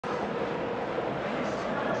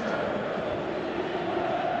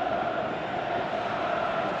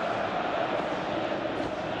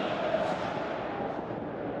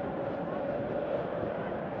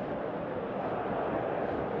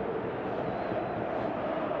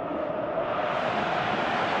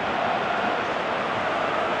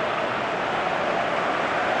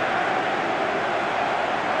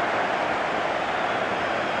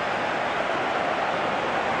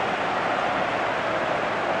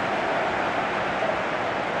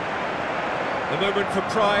A moment for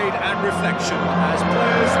pride and reflection as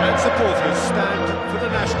players and supporters stand for the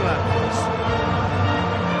national anthems.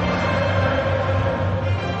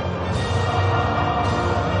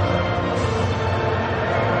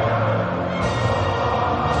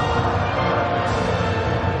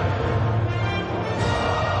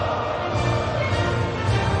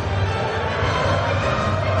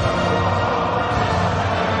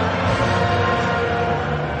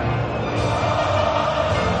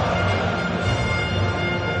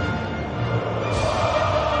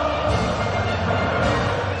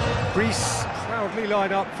 Greece proudly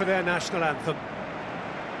line up for their national anthem.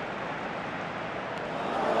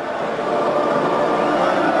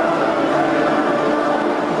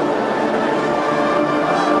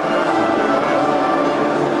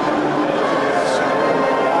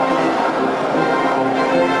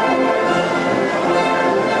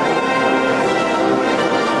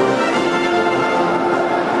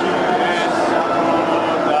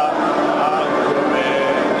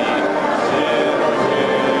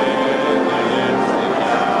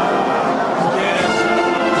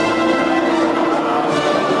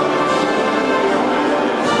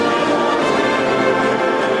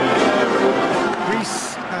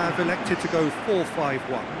 Elected to go 4-5-1.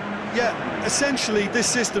 Yeah, essentially this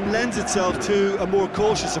system lends itself to a more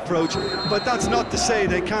cautious approach, but that's not to say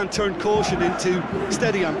they can't turn caution into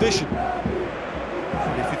steady ambition.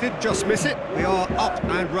 And if you did just miss it, we are up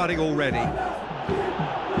and running already.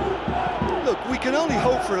 Look, we can only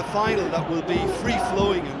hope for a final that will be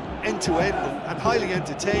free-flowing and end-to-end and highly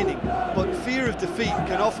entertaining, but fear of defeat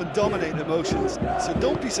can often dominate emotions, so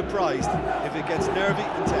don't be surprised if it gets nervy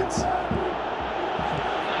and tense.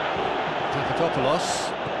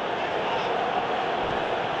 Papadopoulos.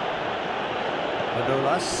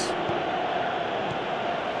 Manolas.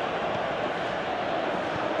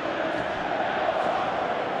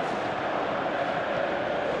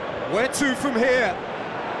 Where to from here?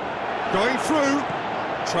 Going through.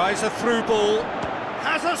 Tries a through ball.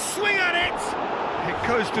 Has a swing at it! It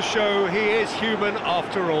goes to show he is human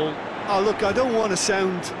after all. Oh, look, I don't want to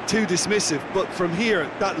sound too dismissive, but from here,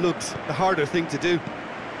 that looked the harder thing to do.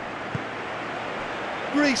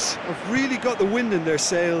 Greece have really got the wind in their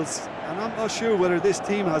sails, and I'm not sure whether this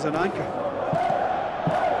team has an anchor.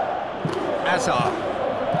 Hazard.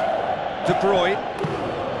 De Bruyne.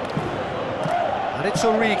 And it's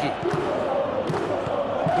Origi.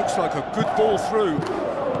 Looks like a good ball through.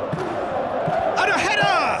 And a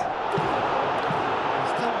header!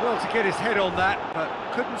 He's done well to get his head on that, but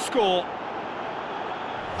couldn't score.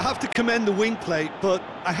 I have to commend the wing play, but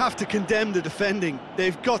I have to condemn the defending.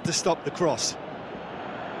 They've got to stop the cross.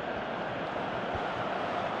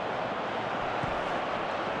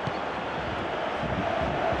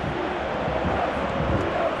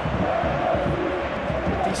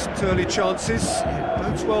 Decent early chances, it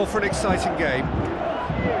bodes well for an exciting game.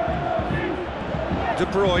 De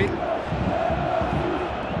Bruyne.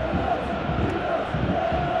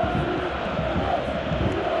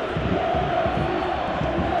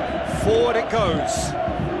 Forward it goes.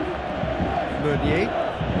 Meunier.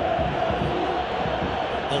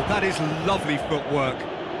 Oh, that is lovely footwork.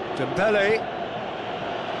 Dembele.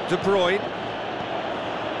 De Bruyne.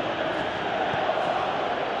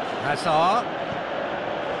 Hazard.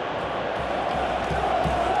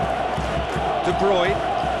 De Bruyne.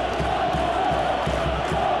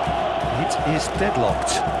 It is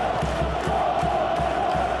deadlocked.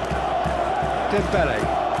 Dembele.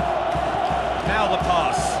 Now the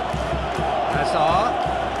pass. Hazard.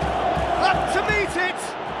 Up to meet it!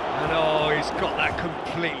 And oh, he's got that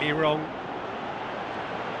completely wrong.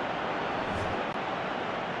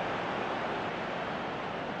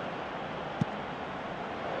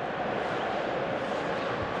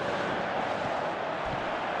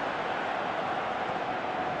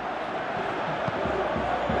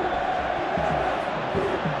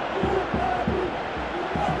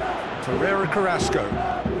 Ferreira Carrasco.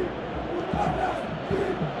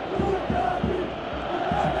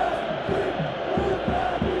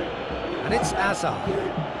 And it's Hazard.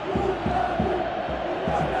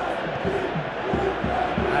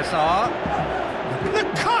 Hazard.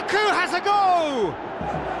 Lukaku has a go!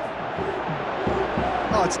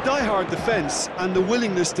 Oh, it's die-hard defence and the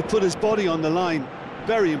willingness to put his body on the line.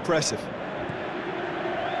 Very impressive.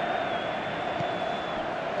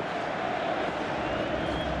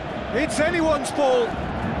 It's anyone's ball,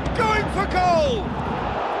 going for goal!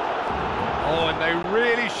 Oh, and they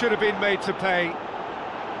really should have been made to pay.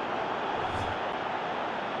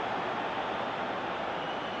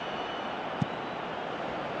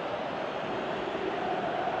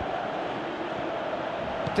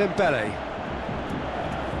 Dembele.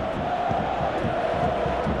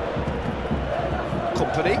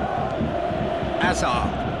 company.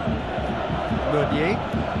 Hazard. Meunier.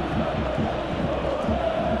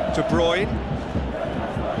 De Bruyne.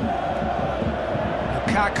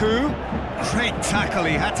 Lukaku. Great tackle,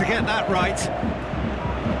 he had to get that right.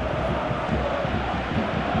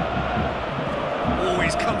 Oh,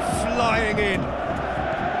 he's come flying in.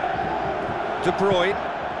 De Bruyne.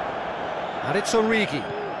 And it's Origi.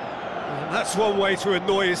 And that's one way to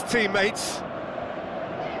annoy his teammates.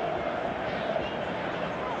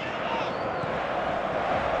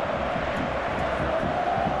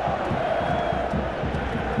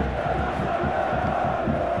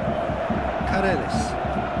 Careles.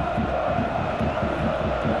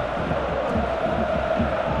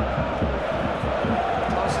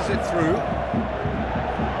 Passes it through.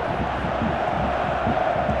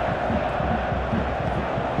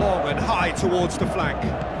 Long and high towards the flank.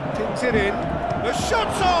 Tins it in. The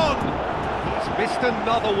shot's on! He's missed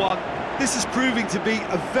another one. This is proving to be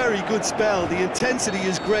a very good spell. The intensity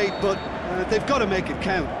is great, but they've got to make it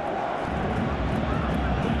count.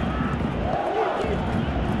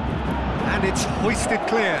 And it's hoisted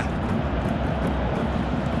clear.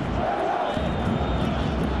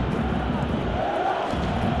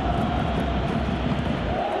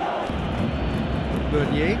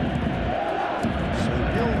 Meunier. So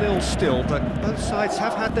 0-0 still, but both sides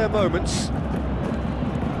have had their moments.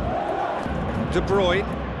 De Bruyne.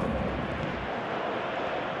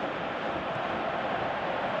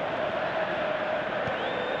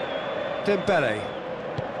 Dembele.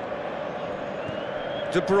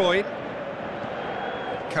 De Bruyne.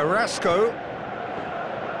 Carrasco.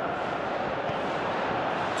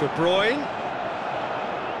 De Bruyne.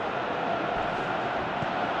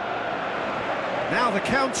 Now the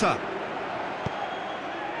counter.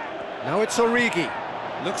 Now it's Origi.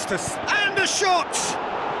 Looks to... and a shot!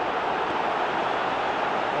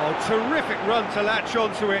 Oh, terrific run to latch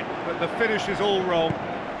onto it, but the finish is all wrong.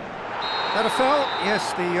 That a foul?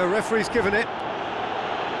 Yes, the referee's given it.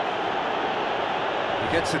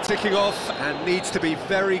 He gets it ticking off and needs to be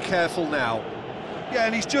very careful now. Yeah,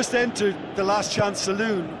 and he's just entered the last chance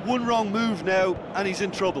saloon. One wrong move now, and he's in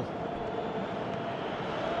trouble.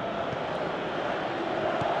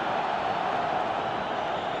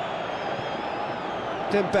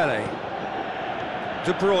 Dembele.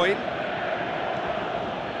 De Bruyne.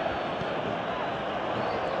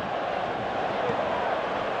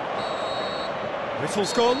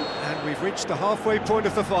 Whistle's gone, and we've reached the halfway point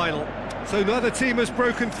of the final. So neither team has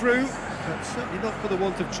broken through, but certainly not for the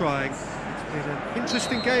want of trying. It's been an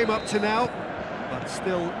interesting game up to now, but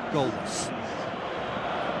still goalless.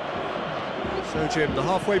 So Jim, the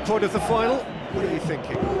halfway point of the final, what are you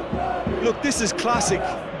thinking? Look, this is classic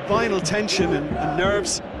final tension and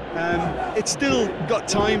nerves. It's still got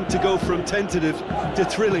time to go from tentative to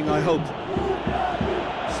thrilling, I hope.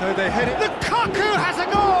 So they head it. Lukaku has a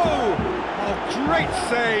goal! Oh, great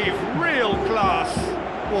save, real class.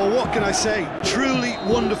 Well, what can I say? Truly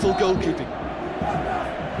wonderful goalkeeping.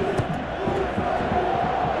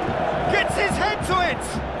 Gets his head to it!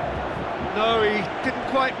 No, he didn't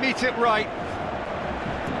quite meet it right.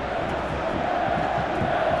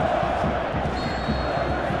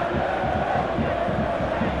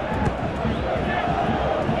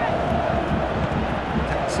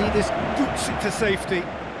 See, this boots it to safety.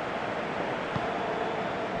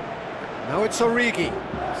 Now it's Origi.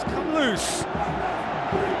 It's come loose.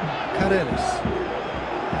 Careles.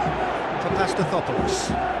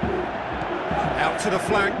 Papastathopoulos. Out to the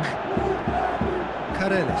flank.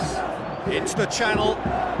 Careles. Into the channel.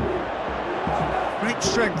 Great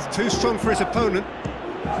strength, too strong for his opponent.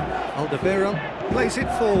 Alderweireld plays it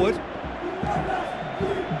forward.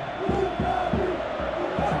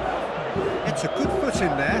 It's a good foot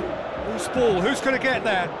in there. Loose ball, who's going to get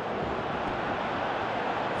there?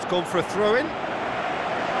 It's gone for a throw-in.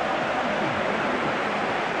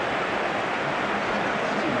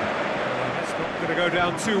 That's not going to go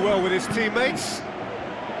down too well with his teammates.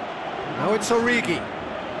 Now it's Origi.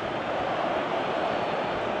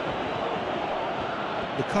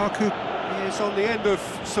 Lukaku is on the end of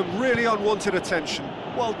some really unwanted attention.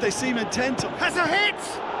 Well, they seem intent on... Has a hit!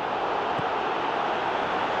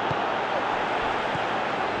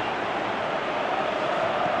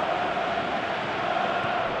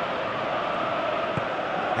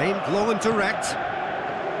 Aimed long and direct.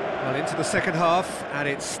 Well, into the second half, and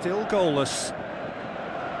it's still goalless.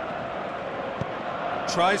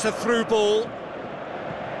 Tries a through ball.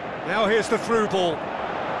 Now here's the through ball.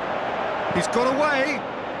 He's got away.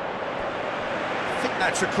 I think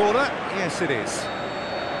that's a corner. Yes, it is.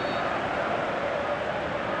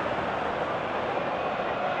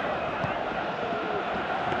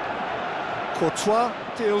 Courtois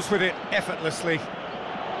deals with it effortlessly.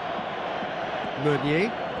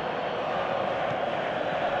 Meunier.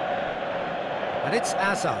 And it's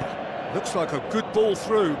Hazard. Looks like a good ball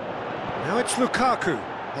through. Now it's Lukaku.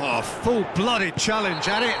 Oh, full-blooded challenge,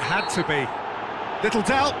 and it had to be. Little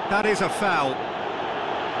doubt, that is a foul.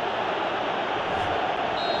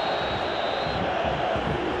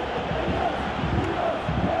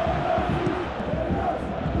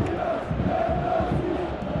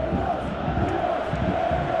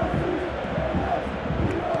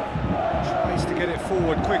 Tries to get it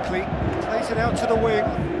forward quickly. Plays it out to the wing.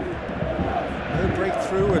 No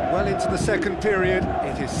breakthrough and well into the second period.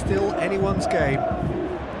 It is still anyone's game.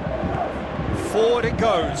 Forward it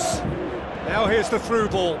goes. Now here's the through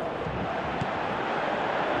ball.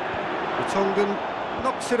 Tongan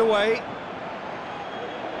knocks it away.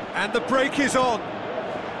 And the break is on.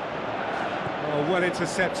 Oh, well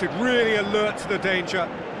intercepted, really alert to the danger.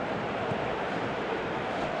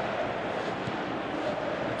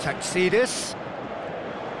 Taxidis.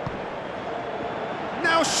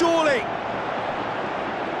 Now surely.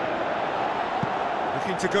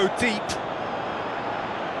 Looking to go deep.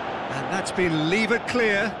 And that's been levered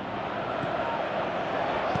clear.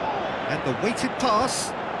 And the weighted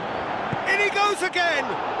pass. In he goes again!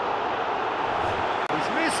 He's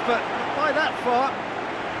missed, but not by that far.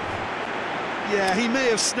 Yeah, he may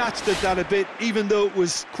have snatched at that a bit, even though it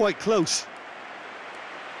was quite close.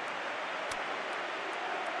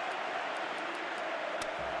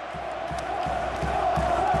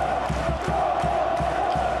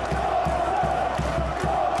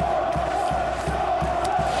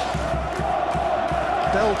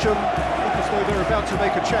 Belgium look as though they're about to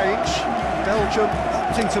make a change. Belgium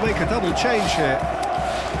opting to make a double change here.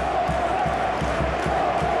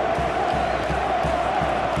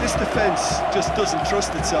 This defence just doesn't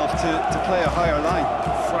trust itself to play a higher line.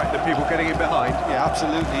 Frighten the people getting in behind. Yeah,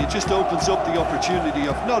 absolutely. It just opens up the opportunity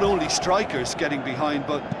of not only strikers getting behind,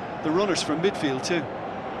 but the runners from midfield too.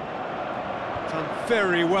 Done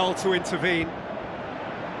very well to intervene.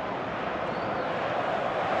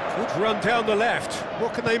 Good run down the left.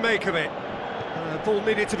 What can they make of it? Ball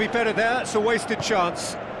needed to be better there. It's a wasted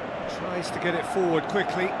chance. Tries to get it forward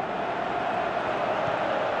quickly.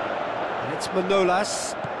 And it's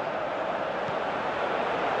Manolas.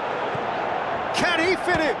 Can he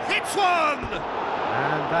fit it? Hits one!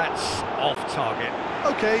 And that's off target.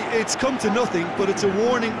 Okay, it's come to nothing, but it's a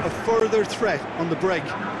warning of further threat on the break.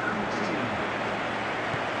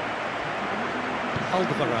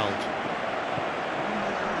 Alderweireld.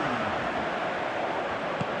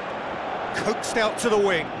 Coaxed out to the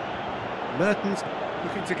wing. Mertens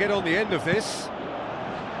looking to get on the end of this.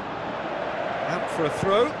 Out for a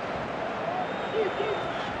throw.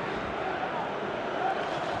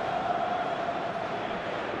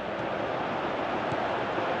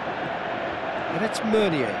 And it's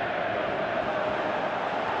Meunier.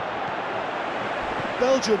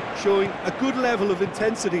 Belgium showing a good level of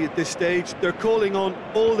intensity at this stage. They're calling on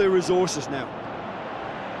all their resources now.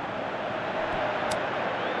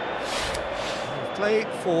 Play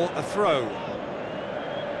for a throw.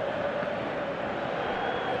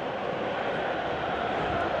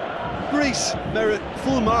 Greece merit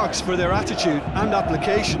full marks for their attitude and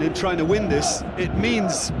application in trying to win this. It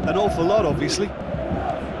means an awful lot, obviously.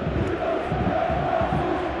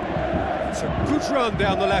 It's a good run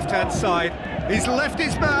down the left-hand side. He's left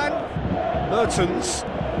his man. Mertens.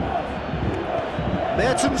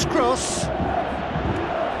 Mertens cross.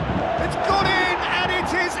 It's gone in, and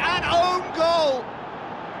it is an own goal.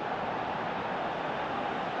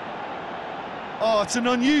 Oh, it's an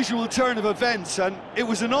unusual turn of events, and it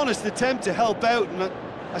was an honest attempt to help out, and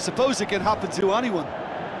I suppose it can happen to anyone.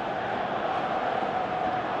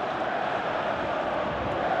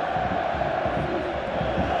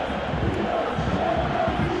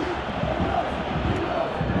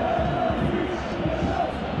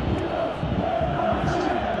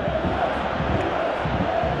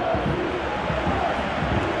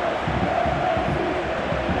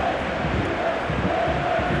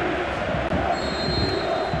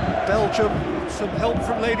 Belgium, some help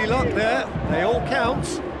from Lady Luck there. They all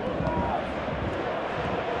count.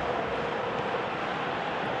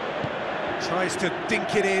 Tries to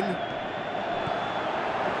dink it in.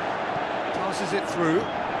 Passes it through.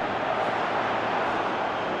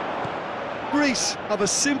 Greece have a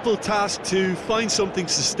simple task to find something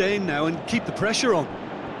sustained now and keep the pressure on.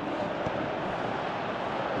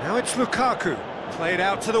 Now it's Lukaku. Played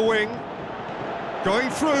out to the wing. Going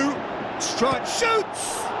through. Strike,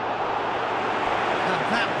 shoots! And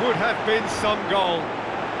that would have been some goal.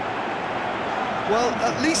 Well,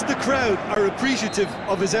 at least the crowd are appreciative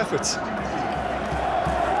of his efforts.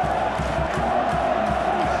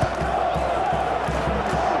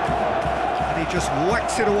 just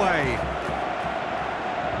whacks it away.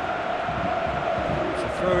 It's a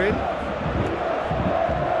throw in.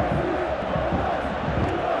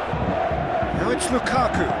 Now it's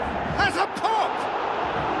Lukaku. Has a pop!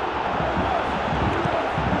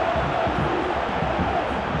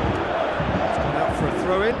 It's gone out for a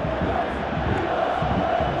throw in.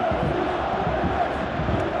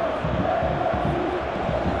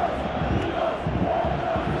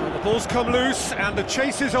 Well, the ball's come loose and the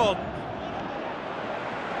chase is on.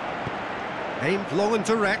 Aimed long and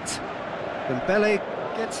direct. Dembele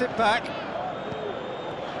gets it back.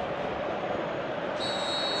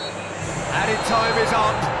 Added time is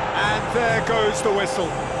up, and there goes the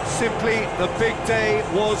whistle. Simply, the big day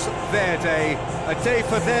was their day. A day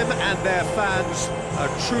for them and their fans. A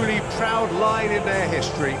truly proud line in their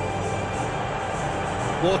history.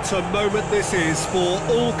 What a moment this is for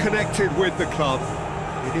all connected with the club.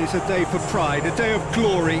 It is a day for pride, a day of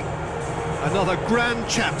glory. Another grand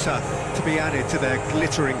chapter to be added to their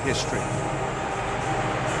glittering history.